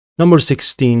Number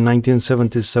 16,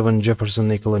 1977 Jefferson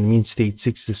nickel in mint state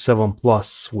 67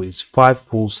 plus with 5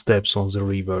 full steps on the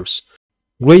reverse.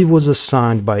 Grade was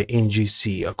assigned by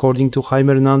NGC. According to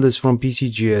Jaime Hernandez from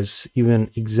PCGS, even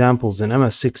examples in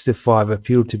MS65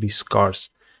 appear to be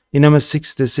scarce. In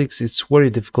MS66, it's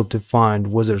very difficult to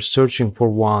find whether searching for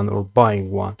one or buying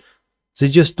one. They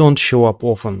just don't show up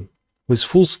often. With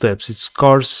full steps, it's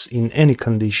scarce in any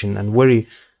condition and very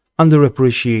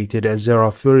underappreciated as there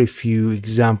are very few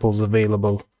examples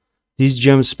available. This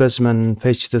gem specimen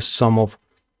fetched a sum of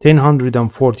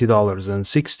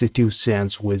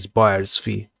 $1,040.62 with buyer's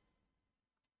fee.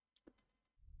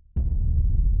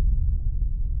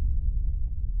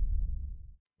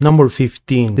 Number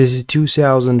 15. This is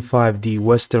 2005D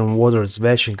Western Waters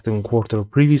Washington Quarter,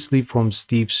 previously from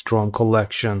Steve Strom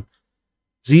collection.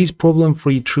 This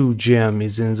problem-free true gem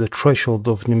is in the threshold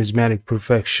of numismatic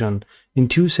perfection. In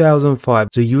 2005,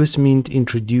 the US Mint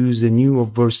introduced a new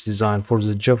obverse design for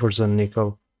the Jefferson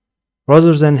nickel.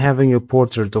 Rather than having a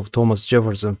portrait of Thomas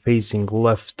Jefferson facing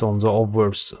left on the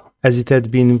obverse, as it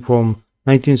had been from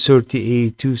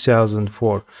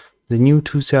 1938-2004, the new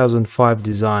 2005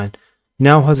 design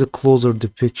now has a closer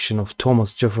depiction of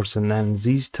Thomas Jefferson, and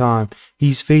this time he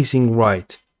is facing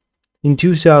right. In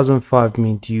 2005,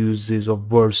 Mint used this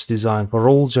obverse design for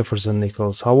all Jefferson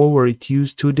nickels. However, it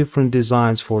used two different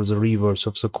designs for the reverse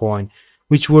of the coin,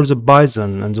 which were the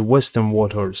Bison and the Western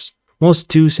Waters. Most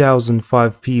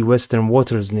 2005P Western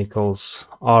Waters nickels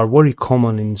are very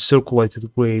common in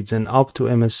circulated grades and up to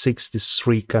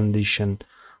MS63 condition.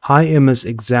 High MS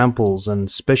examples and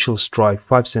special strike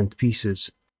 5-cent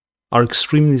pieces are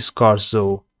extremely scarce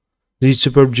though. This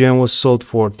superb gem was sold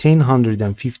for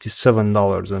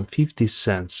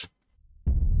 $1,057.50.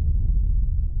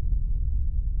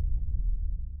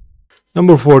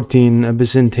 Number 14, a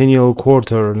bicentennial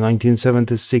quarter,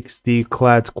 1976, the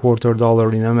clad quarter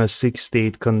dollar in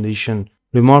MS68 condition.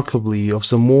 Remarkably, of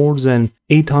the more than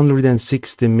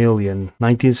 860 million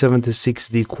 1976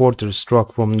 D quarters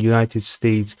struck from the United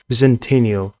States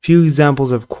bicentennial, few examples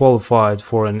have qualified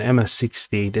for an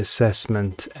MS68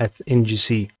 assessment at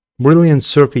NGC. Brilliant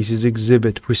surfaces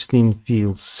exhibit pristine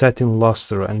fields, satin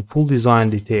luster, and full design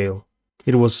detail.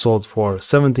 It was sold for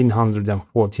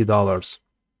 $1,740.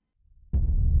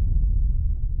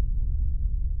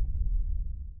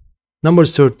 Number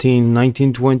 13,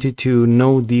 1922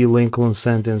 No D Lincoln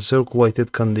cent in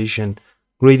circulated condition,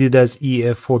 graded as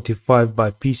EF45 by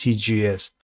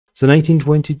PCGS. The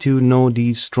 1922 No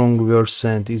D strong reverse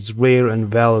cent is rare and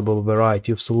valuable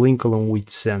variety of the Lincoln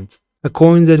wheat cent, a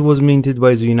coin that was minted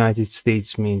by the United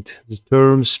States Mint. The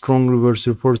term strong reverse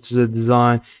refers to the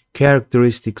design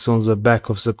characteristics on the back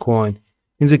of the coin.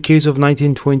 In the case of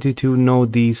 1922 No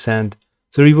D cent,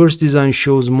 the reverse design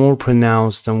shows more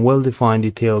pronounced and well-defined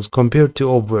details compared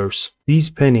to obverse.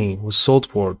 This penny was sold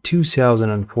for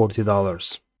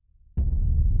 $2,040.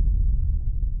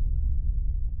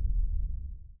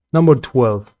 Number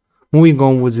 12. Moving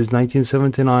on with this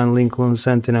 1979 Lincoln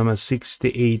cent in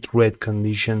MS68 red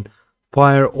condition.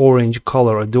 Fire orange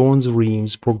color adorns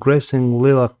rims, progressing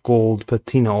lilac gold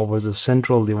patina over the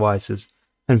central devices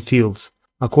and fields.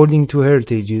 According to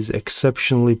Heritage's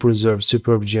exceptionally preserved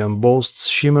superb gem boasts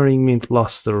shimmering mint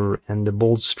luster and a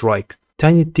bold strike.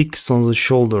 Tiny ticks on the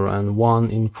shoulder and one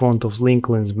in front of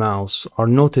Lincoln's mouth are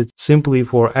noted simply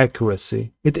for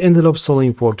accuracy. It ended up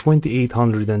selling for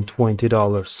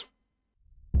 $2,820.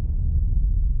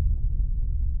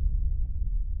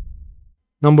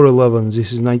 Number 11.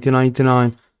 This is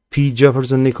 1999 P.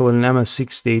 Jefferson nickel in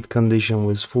MS68 condition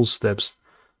with full steps.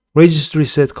 Registry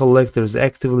set collectors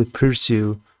actively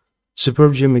pursue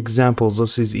superb gem examples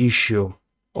of this issue,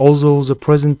 although the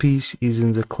present piece is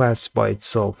in the class by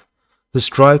itself. The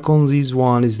strike on this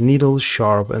one is needle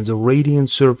sharp and the radiant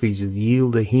surfaces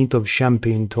yield a hint of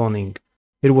champagne toning.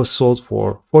 It was sold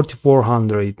for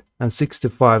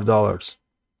 $4,465.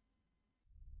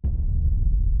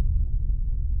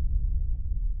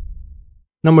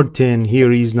 Number 10.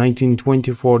 Here is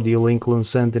 1924 the Lincoln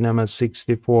cent in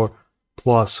MS64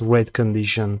 plus red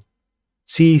condition.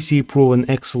 CAC proved an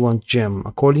excellent gem.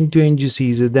 According to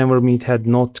NGC, the Denver Mint had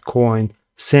not coined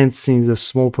cents since the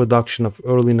small production of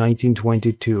early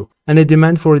 1922, and the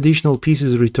demand for additional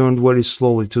pieces returned very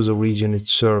slowly to the region it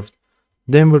served.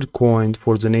 Denver coined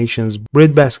for the nation's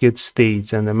breadbasket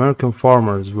states, and American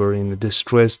farmers were in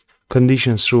distressed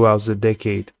conditions throughout the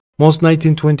decade. Most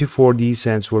 1924 D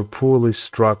cents were poorly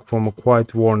struck from a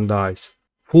quite worn dice.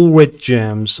 Full red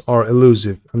gems are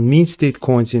elusive, and mint state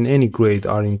coins in any grade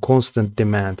are in constant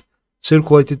demand.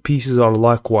 Circulated pieces are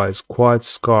likewise quite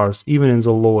scarce even in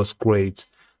the lowest grades.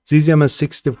 This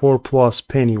MS64 Plus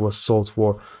penny was sold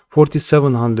for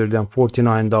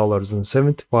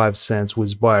 $4,749.75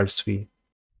 with buyer's fee.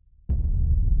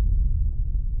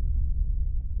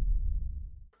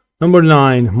 Number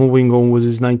 9, moving on with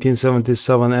his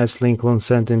 1977 S Lincoln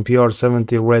Cent in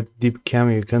PR70 red deep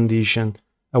cameo condition,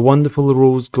 a wonderful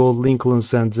rose gold Lincoln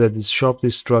Cent that is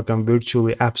sharply struck and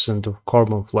virtually absent of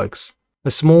carbon flecks. A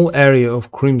small area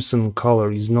of crimson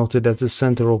color is noted at the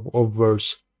center of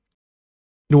obverse.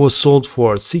 It was sold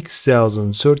for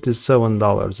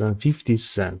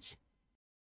 $6,037.50.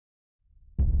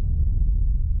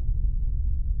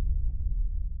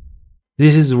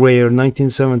 This is rare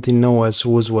 1970 Noah's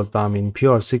Roosevelt in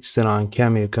PR69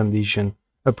 cameo condition.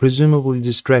 A presumably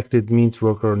distracted mint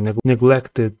worker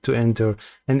neglected to enter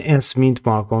an S mint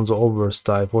mark on the obverse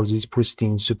die for this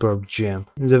pristine superb gem.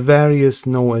 The various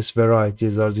Noah's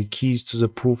varieties are the keys to the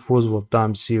proof Roosevelt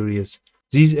dime series.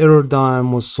 This error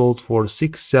dime was sold for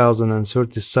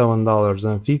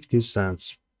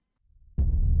 $6,037.50.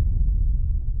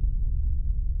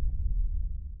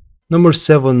 Number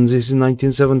 7, this is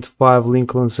 1975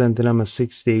 Lincoln Cent in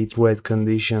MS68 red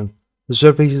condition. The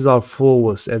surfaces are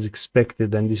flawless as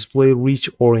expected and display rich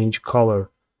orange color.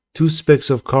 2 specks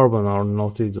of carbon are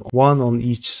noted, one on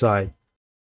each side.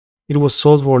 It was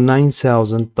sold for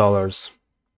 $9,000.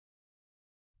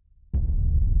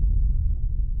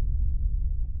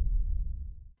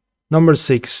 Number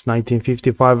 6,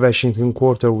 1955 Washington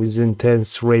Quarter with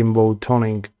intense rainbow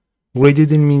toning.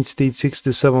 Graded in mint state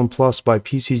 67 plus by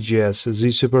PCGS,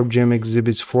 this superb gem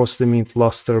exhibits frosty mint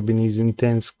luster beneath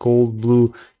intense gold,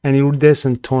 blue, and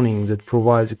iridescent toning that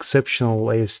provides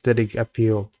exceptional aesthetic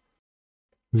appeal.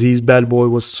 This bad boy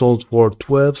was sold for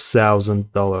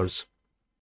 $12,000.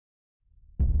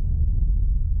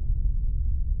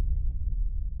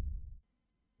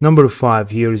 Number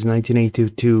 5, here is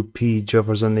 1982 P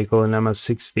Jefferson nickel in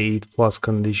MS68 plus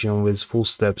condition with full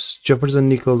steps. Jefferson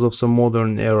nickels of some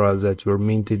modern era that were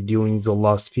minted during the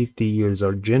last 50 years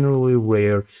are generally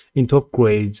rare in top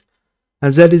grades,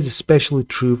 and that is especially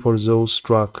true for those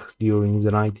struck during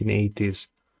the 1980s.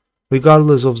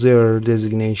 Regardless of their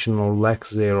designation or lack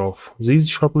thereof, this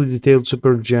sharply detailed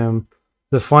super gem,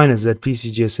 the finest that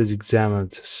PCGS has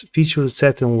examined, features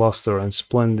satin luster and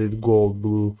splendid gold,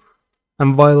 blue,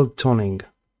 and violet toning.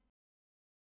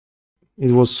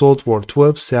 It was sold for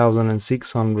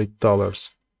 $12,600.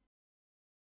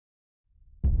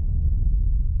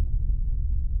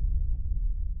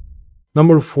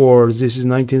 Number 4, this is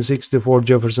 1964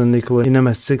 Jefferson nickel in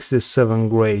MS67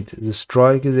 grade. The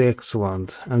strike is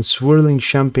excellent, and swirling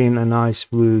champagne and ice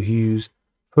blue hues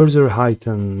further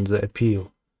heighten the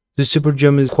appeal. This super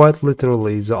gem is quite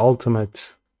literally the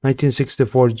ultimate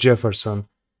 1964 Jefferson.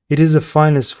 It is the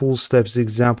finest full steps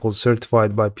example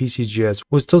certified by PCGS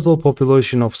with total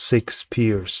population of 6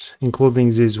 pairs,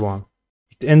 including this one.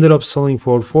 It ended up selling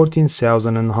for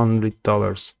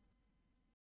 $14,100.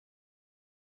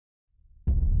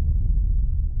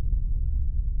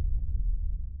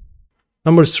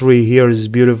 Number 3, here is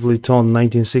beautifully toned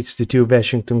 1962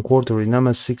 Washington Quarter in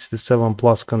MS67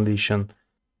 plus condition.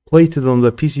 Plated on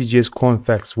the PCGS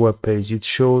COINFAX webpage, it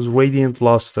shows radiant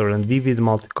luster and vivid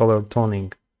multicolored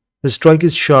toning. The strike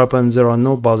is sharp and there are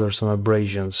no buzzers or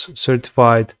abrasions.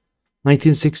 Certified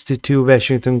 1962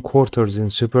 Washington Quarters in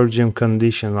super gem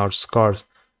condition are scarce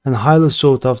and highly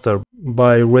sought after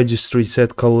by registry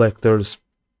set collectors.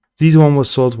 This one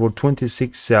was sold for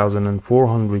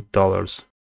 $26,400.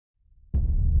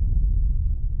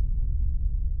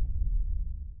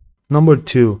 Number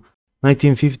 2,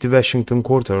 1950 Washington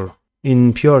Quarter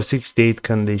in PR68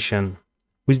 condition.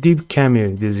 With deep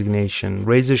cameo designation,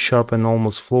 razor sharp and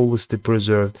almost flawlessly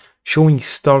preserved, showing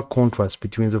stark contrast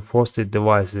between the frosted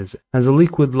devices and the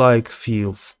liquid-like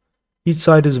feels. Each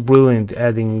side is brilliant,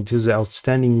 adding to the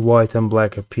outstanding white and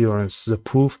black appearance. The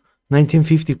proof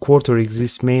 1950 Quarter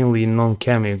exists mainly in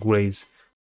non-cameo grades.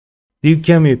 Deep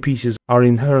cameo pieces are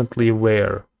inherently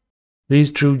rare.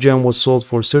 This true gem was sold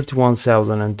for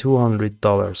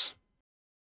 $31,200.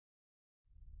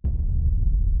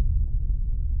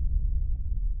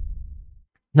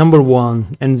 Number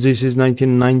 1, and this is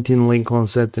 1919 Lincoln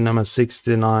Cent in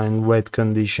MS69 red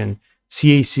condition,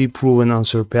 CAC proven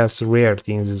unsurpassed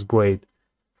rarity in this grade.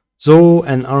 Though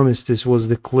an armistice was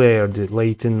declared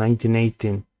late in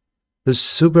 1918, the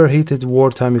superheated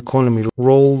wartime economy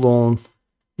rolled on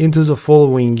into the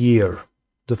following year.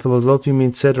 The Philadelphia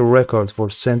Mint set a record for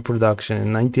cent production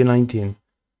in 1919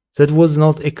 that was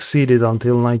not exceeded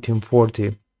until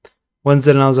 1940, when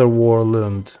another war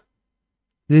loomed.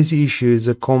 This issue is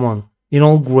common in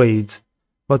all grades,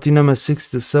 but in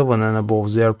MS67 and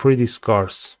above they are pretty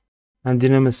scarce, and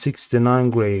in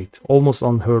MS69 grade almost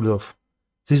unheard of.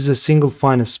 This is a single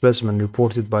finest specimen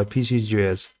reported by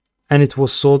PCGS, and it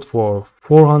was sold for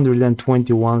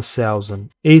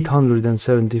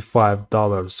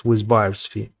 $421,875 with buyer's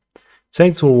fee.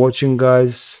 Thanks for watching,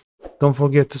 guys. Don't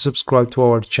forget to subscribe to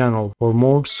our channel for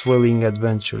more thrilling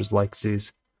adventures like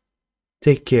this.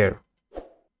 Take care.